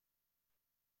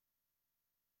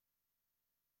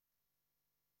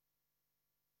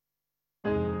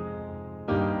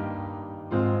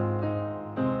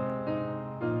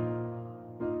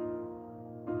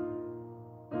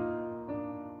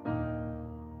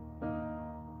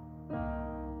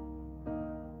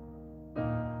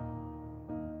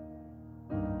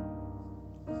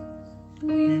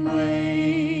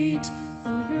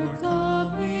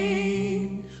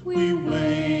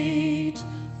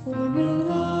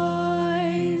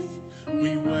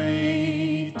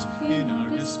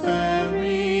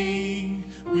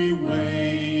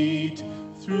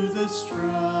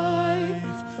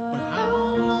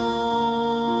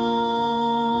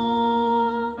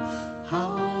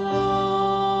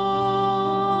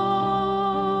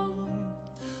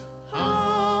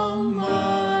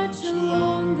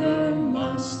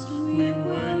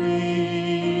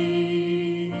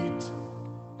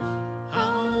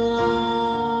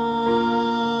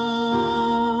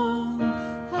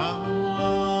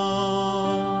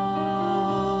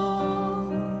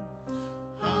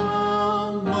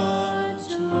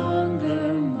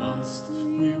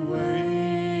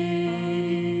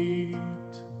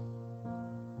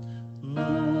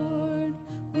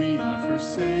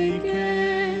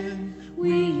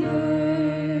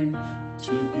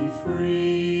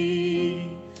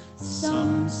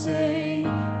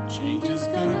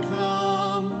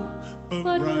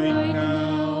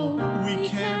we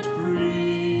can't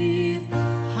breathe.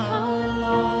 How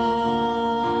long?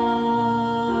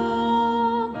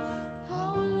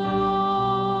 How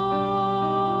long?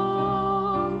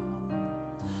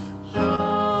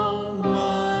 How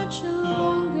much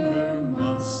longer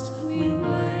must we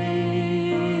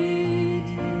wait?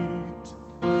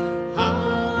 How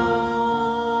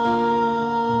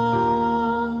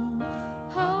long?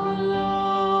 How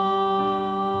long?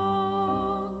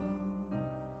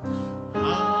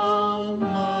 How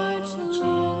much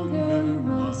longer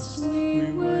must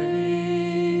we wait?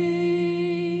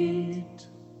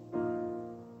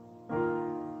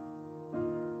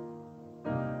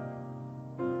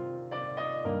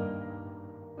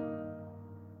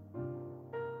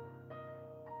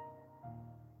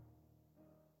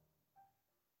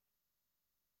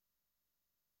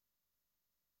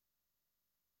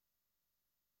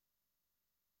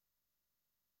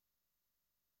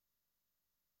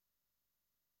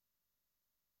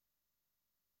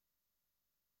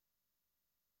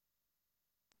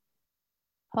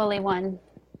 Holy One,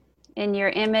 in your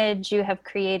image you have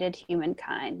created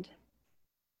humankind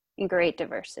in great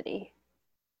diversity.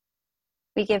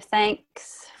 We give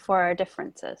thanks for our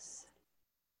differences.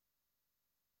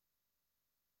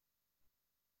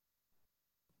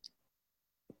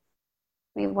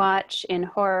 We watch in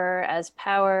horror as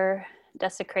power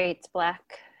desecrates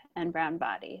Black and brown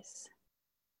bodies,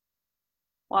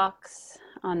 walks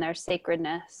on their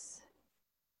sacredness,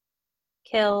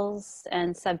 kills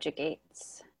and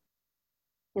subjugates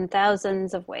in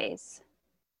thousands of ways,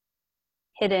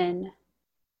 hidden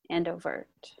and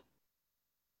overt.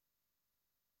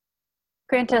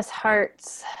 Grant us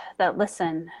hearts that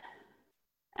listen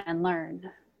and learn.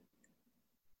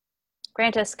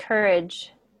 Grant us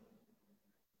courage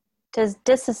to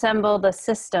disassemble the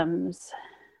systems,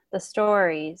 the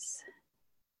stories,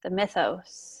 the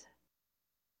mythos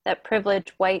that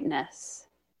privilege whiteness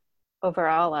over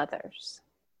all others.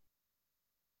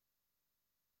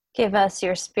 Give us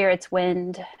your Spirit's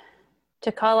wind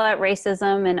to call out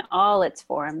racism in all its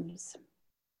forms.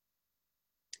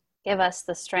 Give us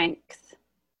the strength,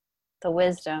 the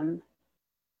wisdom,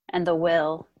 and the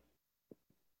will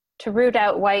to root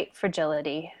out white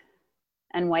fragility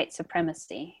and white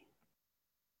supremacy,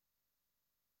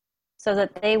 so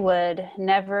that they would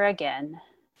never again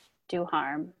do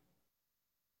harm,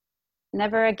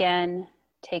 never again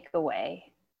take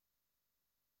away,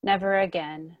 never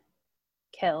again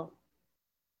kill.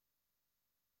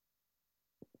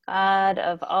 God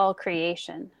of all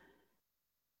creation,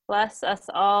 bless us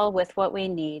all with what we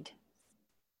need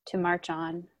to march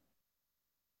on,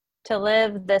 to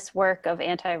live this work of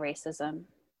anti-racism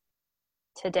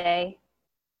today,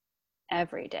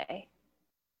 every day,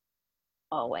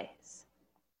 always.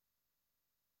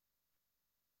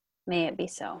 May it be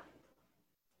so.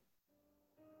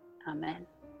 Amen.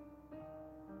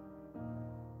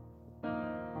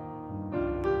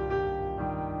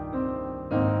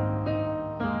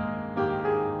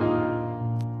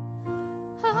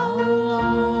 How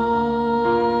long?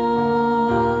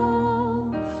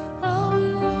 How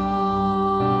long?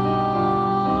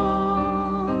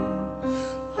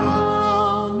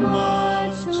 How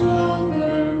much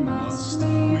longer must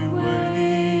we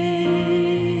wait?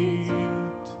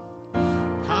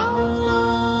 How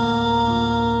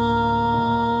long?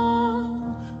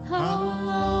 How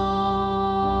long?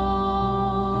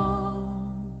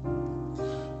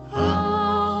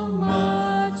 How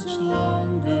much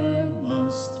longer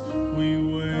must we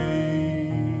wait?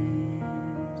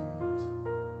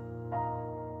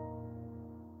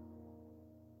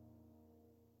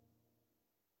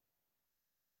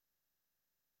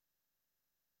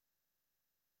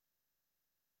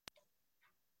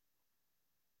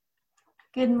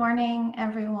 Good morning,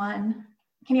 everyone.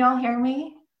 Can you all hear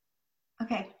me?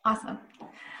 Okay, awesome.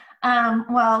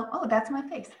 That's my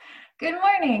face. Good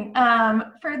morning.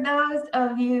 For those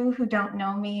of you who don't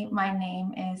know me, my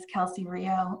name is Kelsey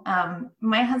Rio.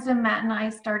 My husband Matt and I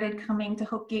started coming to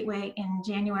Hope Gateway in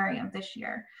January of this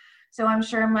year. So I'm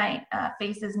sure my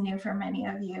face is new for many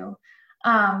of you.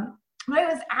 I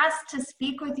was asked to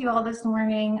speak with you all this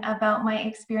morning about my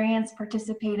experience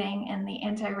participating in the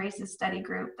anti-racist study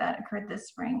group that occurred this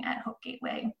spring at Hope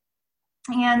Gateway.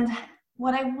 And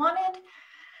what I wanted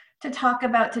to talk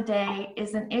about today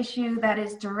is an issue that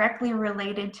is directly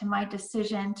related to my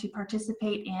decision to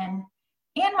participate in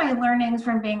and my learnings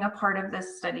from being a part of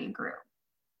this study group.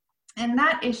 And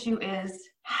that issue is,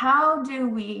 how do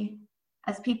we,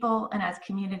 as people and as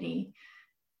community,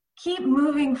 keep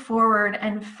moving forward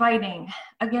and fighting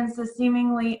against a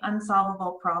seemingly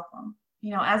unsolvable problem?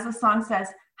 You know, as the song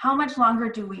says, how much longer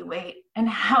do we wait, and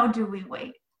how do we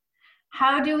wait?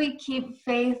 How do we keep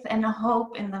faith and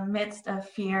hope in the midst of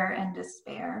fear and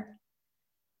despair?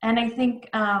 And I think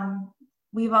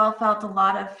we've all felt a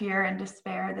lot of fear and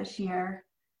despair this year,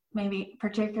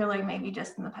 particularly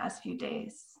just in the past few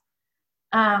days.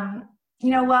 While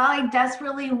I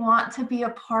desperately want to be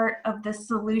a part of the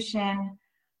solution,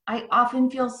 I often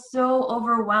feel so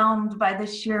overwhelmed by the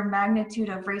sheer magnitude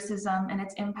of racism and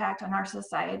its impact on our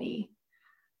society.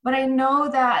 But I know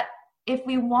that if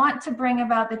we want to bring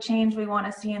about the change we want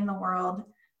to see in the world,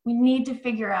 we need to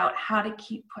figure out how to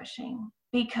keep pushing,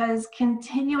 because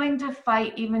continuing to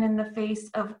fight even in the face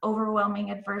of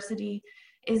overwhelming adversity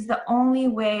is the only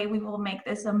way we will make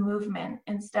this a movement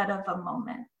instead of a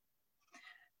moment.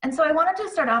 And so I wanted to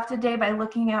start off today by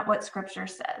looking at what Scripture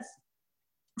says.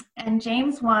 And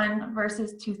James 1,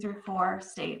 verses 2-4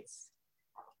 states,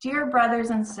 "Dear brothers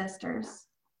and sisters,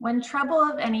 when trouble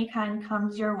of any kind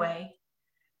comes your way,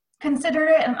 consider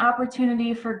it an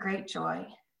opportunity for great joy,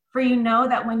 for you know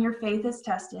that when your faith is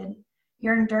tested,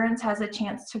 your endurance has a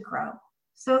chance to grow.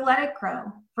 So let it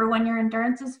grow, for when your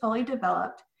endurance is fully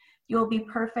developed, you will be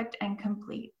perfect and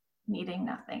complete, needing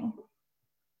nothing."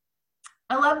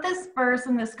 I love this verse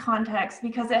in this context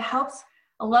because it helps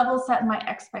level set my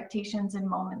expectations in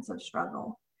moments of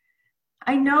struggle.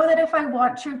 I know that if I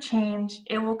want true change,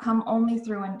 it will come only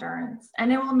through endurance,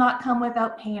 and it will not come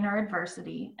without pain or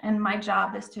adversity, and my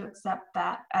job is to accept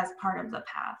that as part of the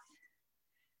path.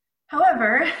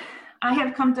 However, I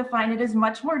have come to find it is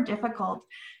much more difficult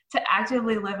to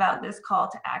actively live out this call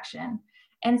to action.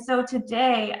 And so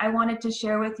today I wanted to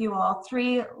share with you all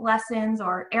 3 lessons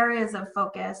or areas of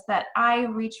focus that I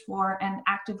reach for and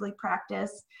actively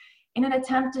practice in an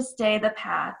attempt to stay the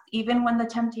path, even when the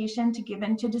temptation to give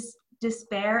in to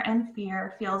despair and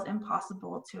fear feels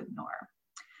impossible to ignore.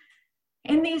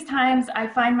 In these times, I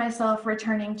find myself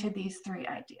returning to these 3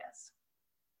 ideas.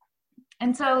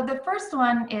 And so the first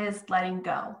one is letting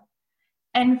go.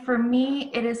 And for me,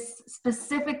 it is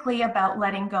specifically about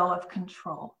letting go of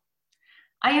control.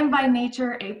 I am by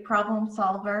nature a problem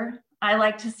solver. I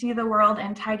like to see the world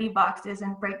in tidy boxes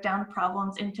and break down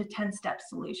problems into 10-step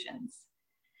solutions.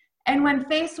 And when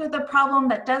faced with a problem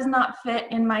that does not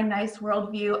fit in my nice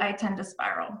worldview, I tend to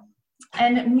spiral.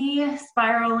 And me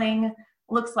spiraling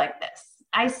looks like this.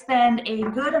 I spend a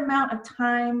good amount of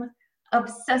time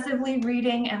obsessively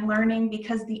reading and learning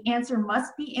because the answer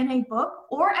must be in a book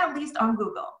or at least on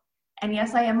Google. And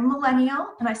yes, I am a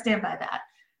millennial and I stand by that.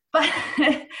 But,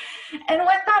 and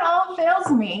when that all fails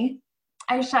me,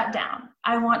 I shut down.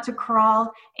 I want to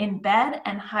crawl in bed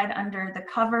and hide under the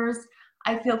covers.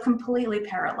 I feel completely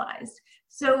paralyzed.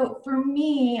 So for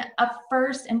me, a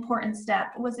first important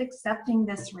step was accepting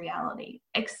this reality,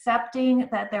 accepting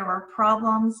that there were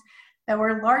problems that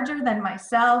were larger than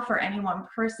myself or any one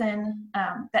person,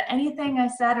 that anything I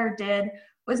said or did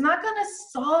was not going to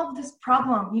solve this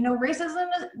problem. You know,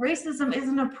 racism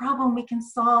isn't a problem we can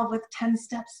solve with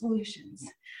 10-step solutions.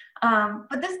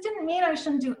 But this didn't mean I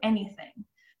shouldn't do anything.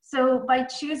 So by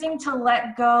choosing to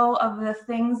let go of the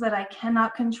things that I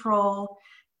cannot control,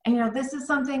 and this is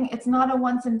something, it's not a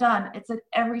once and done, it's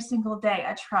every single day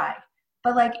I try.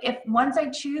 But like, if once I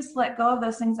choose to let go of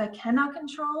those things I cannot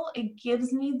control, it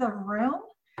gives me the room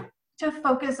to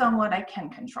focus on what I can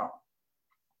control.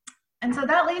 And so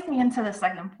that leads me into the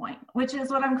second point, which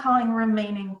is what I'm calling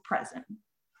remaining present.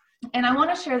 And I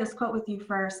want to share this quote with you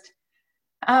first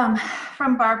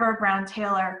from Barbara Brown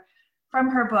Taylor from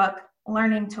her book,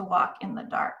 Learning to Walk in the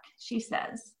Dark. She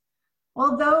says,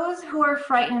 "While those who are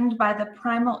frightened by the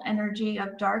primal energy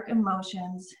of dark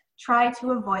emotions try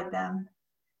to avoid them,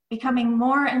 becoming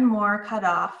more and more cut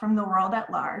off from the world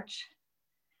at large,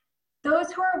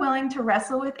 those who are willing to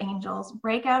wrestle with angels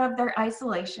break out of their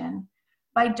isolation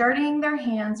by dirtying their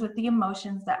hands with the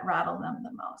emotions that rattle them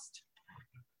the most."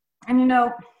 And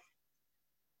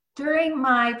during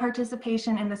my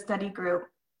participation in the study group,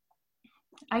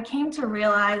 I came to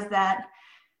realize that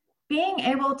being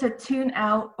able to tune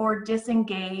out or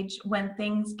disengage when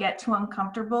things get too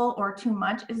uncomfortable or too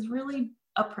much is really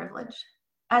a privilege.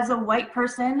 As a white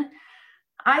person,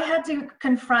 I had to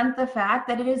confront the fact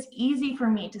that it is easy for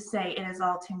me to say it is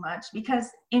all too much,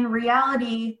 because in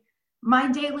reality, my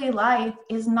daily life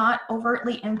is not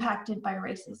overtly impacted by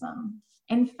racism.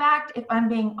 In fact, if I'm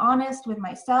being honest with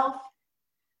myself,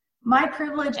 my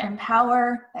privilege and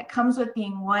power that comes with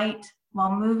being white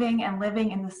while moving and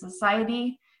living in the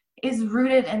society is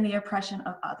rooted in the oppression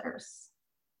of others.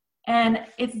 And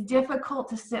it's difficult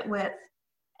to sit with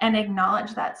and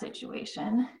acknowledge that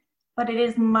situation, but it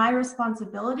is my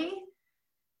responsibility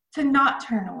to not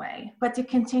turn away, but to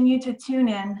continue to tune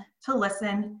in, to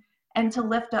listen, and to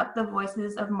lift up the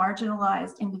voices of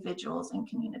marginalized individuals and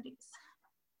communities.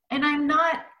 And I'm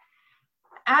not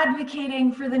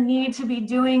advocating for the need to be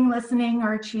doing, listening,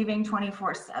 or achieving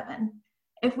 24/7.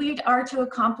 If we are to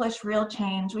accomplish real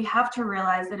change, we have to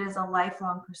realize it is a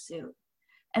lifelong pursuit.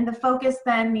 And the focus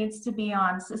then needs to be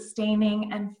on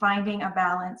sustaining and finding a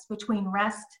balance between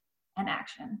rest and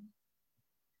action.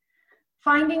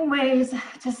 Finding ways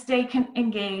to stay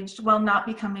engaged while not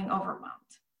becoming overwhelmed.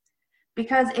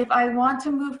 Because if I want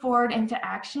to move forward into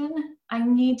action, I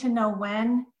need to know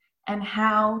when and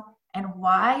how and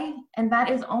why, and that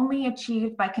is only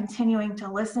achieved by continuing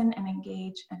to listen and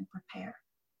engage and prepare.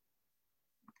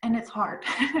 And it's hard.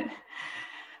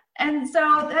 And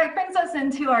so that brings us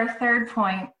into our third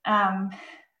point,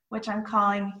 which I'm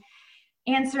calling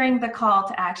answering the call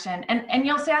to action. And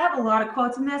you'll see I have a lot of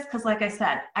quotes in this because, like I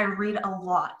said, I read a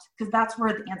lot because that's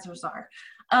where the answers are.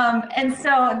 And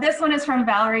so this one is from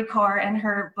Valerie Kaur in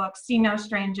her book, See No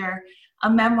Stranger, a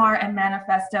memoir and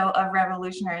manifesto of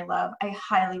revolutionary love. I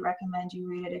highly recommend you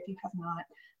read it if you have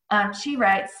not. She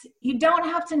writes, "You don't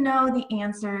have to know the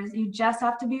answers. You just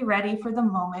have to be ready for the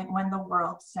moment when the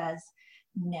world says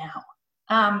now."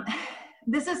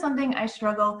 This is something I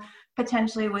struggle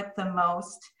potentially with the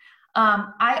most.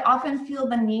 I often feel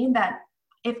the need that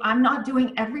if I'm not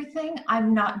doing everything,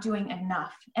 I'm not doing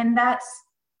enough. And that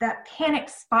panic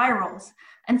spirals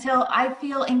until I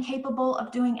feel incapable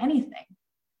of doing anything.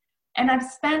 And I've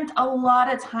spent a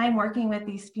lot of time working with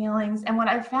these feelings. And what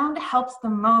I've found helps the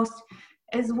most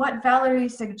is what Valerie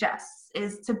suggests,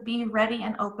 is to be ready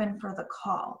and open for the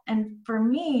call. And for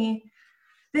me,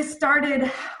 this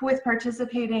started with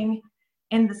participating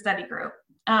in the study group.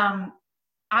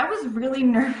 I was really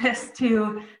nervous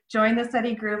to join the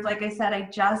study group. Like I said, I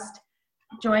just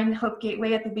joined Hope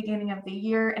Gateway at the beginning of the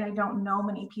year, and I don't know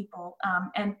many people.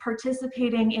 And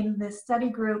participating in this study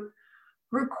group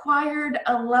required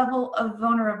a level of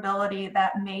vulnerability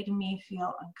that made me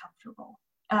feel uncomfortable.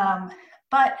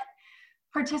 But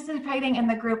participating in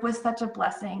the group was such a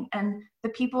blessing, and the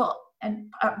people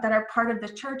that are part of the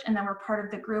church and that were part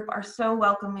of the group are so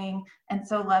welcoming and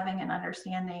so loving and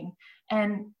understanding.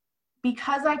 And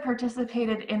because I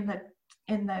participated in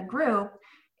the group,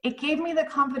 it gave me the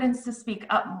confidence to speak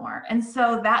up more. And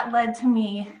so that led to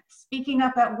me speaking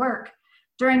up at work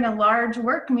during a large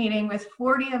work meeting with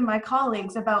 40 of my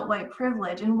colleagues about white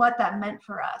privilege and what that meant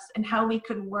for us and how we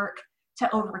could work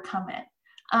to overcome it.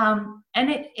 And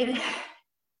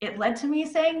it led to me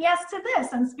saying yes to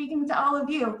this and speaking to all of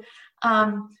you,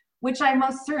 which I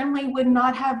most certainly would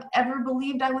not have ever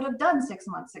believed I would have done 6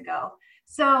 months ago.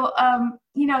 So,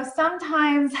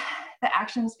 sometimes the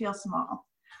actions feel small,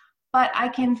 but I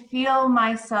can feel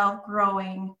myself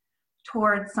growing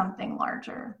towards something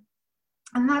larger.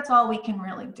 And that's all we can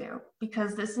really do,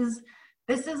 because this is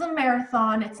a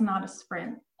marathon, it's not a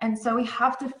sprint. And so we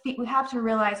have to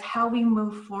realize how we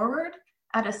move forward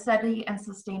at a steady and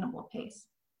sustainable pace.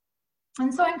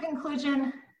 And so in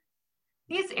conclusion,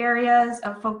 these areas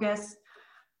of focus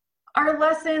are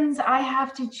lessons I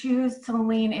have to choose to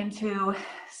lean into,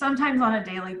 sometimes on a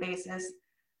daily basis,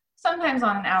 sometimes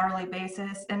on an hourly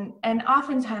basis, and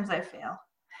oftentimes I fail.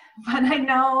 But I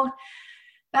know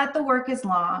that the work is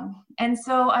long, and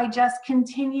so I just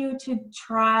continue to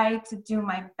try to do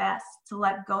my best to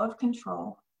let go of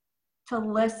control, to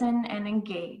listen and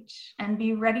engage, and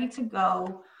be ready to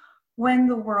go when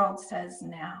the world says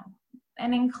now.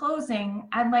 And in closing,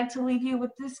 I'd like to leave you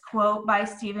with this quote by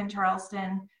Stephen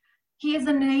Charleston. He is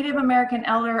a Native American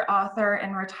elder, author,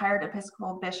 and retired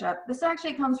Episcopal bishop. This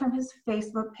actually comes from his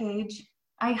Facebook page.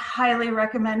 I highly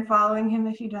recommend following him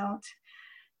if you don't.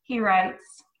 He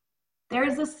writes, "There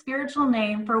is a spiritual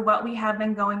name for what we have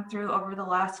been going through over the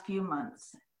last few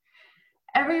months.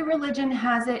 Every religion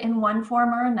has it in one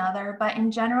form or another, but in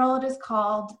general it is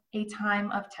called a time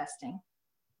of testing.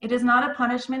 It is not a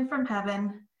punishment from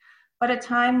heaven, but a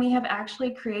time we have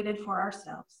actually created for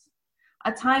ourselves.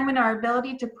 A time when our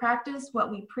ability to practice what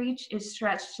we preach is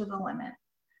stretched to the limit.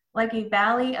 Like a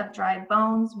valley of dry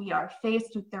bones, we are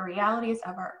faced with the realities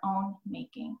of our own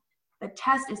making. The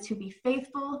test is to be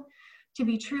faithful, to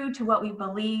be true to what we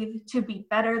believe, to be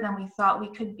better than we thought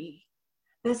we could be.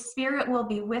 The Spirit will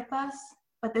be with us,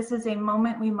 but this is a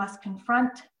moment we must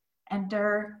confront,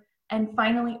 endure, and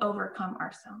finally overcome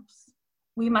ourselves.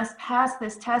 We must pass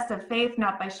this test of faith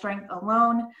not by strength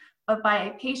alone, but by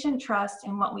a patient trust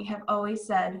in what we have always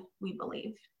said we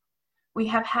believe. We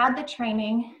have had the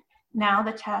training, now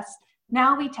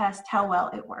we test how well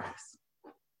it works."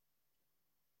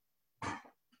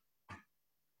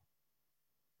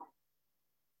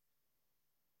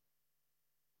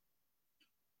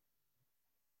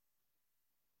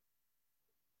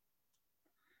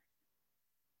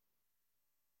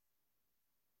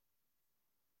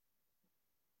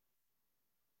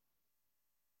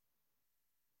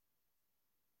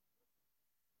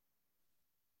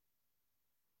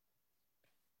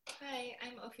 Hi,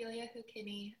 I'm Ophelia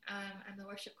Hukini. I'm the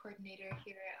worship coordinator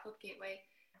here at Hope Gateway.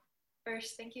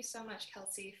 First, thank you so much,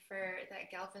 Kelsey, for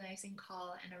that galvanizing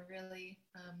call and a really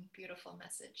beautiful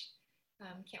message.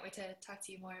 Can't wait to talk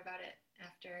to you more about it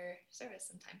after service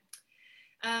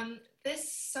sometime.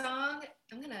 This song,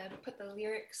 I'm gonna try to put the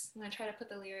lyrics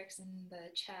in the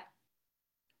chat.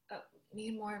 Oh,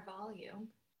 need more volume.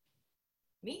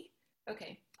 Me?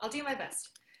 Okay, I'll do my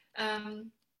best.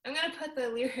 I'm gonna put the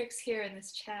lyrics here in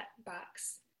this chat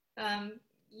box.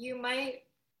 You might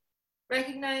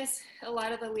recognize a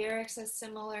lot of the lyrics as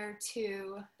similar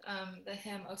to the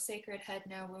hymn, O Sacred Head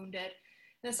Now Wounded.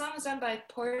 And the song was done by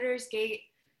Porter's Gate,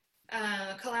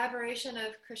 a collaboration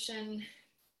of Christian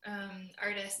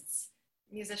artists,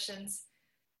 musicians.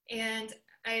 And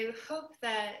I hope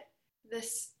that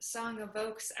this song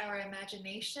evokes our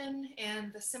imagination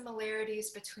and the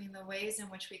similarities between the ways in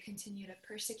which we continue to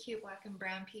persecute Black and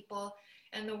Brown people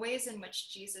and the ways in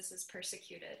which Jesus is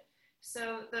persecuted.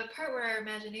 So the part where our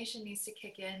imagination needs to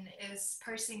kick in is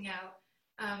parsing out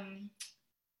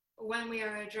when we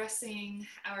are addressing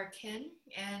our kin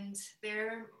and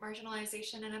their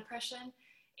marginalization and oppression,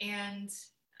 and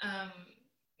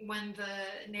when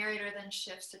the narrator then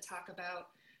shifts to talk about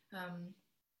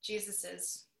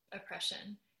Jesus's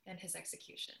oppression and his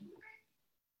execution.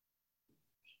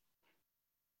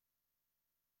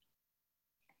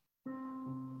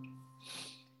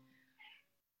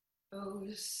 Oh,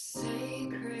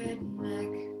 sacred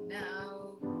neck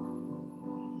now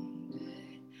wounded,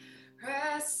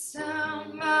 press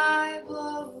down my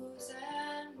blows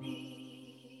and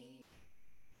knees.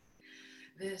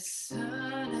 This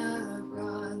Son of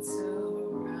God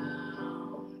surrounded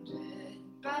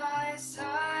by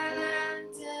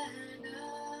silent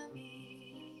enemy.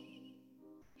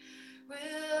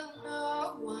 Will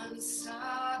no one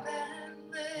stop and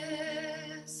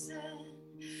listen?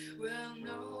 Will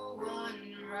no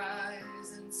one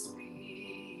rise and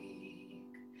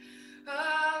speak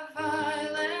of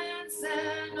violence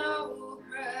and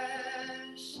oppression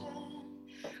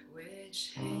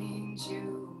which hangs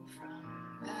you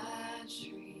from that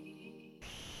tree?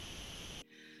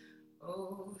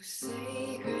 Oh,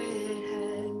 sacred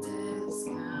head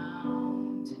discounted,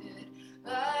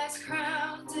 lies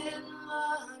crowned in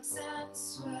locks and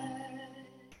sweat.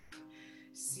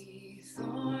 See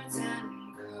thorns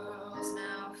and curls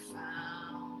now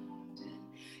found in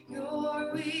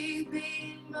your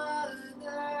weeping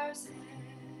mother's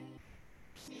head.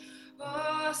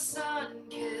 Oh,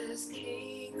 sun-kissed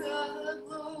King of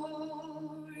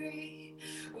glory,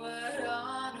 what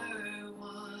honor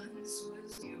once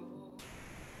was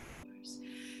yours,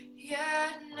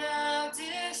 yet now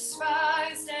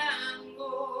despised and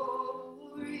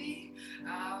gory,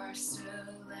 our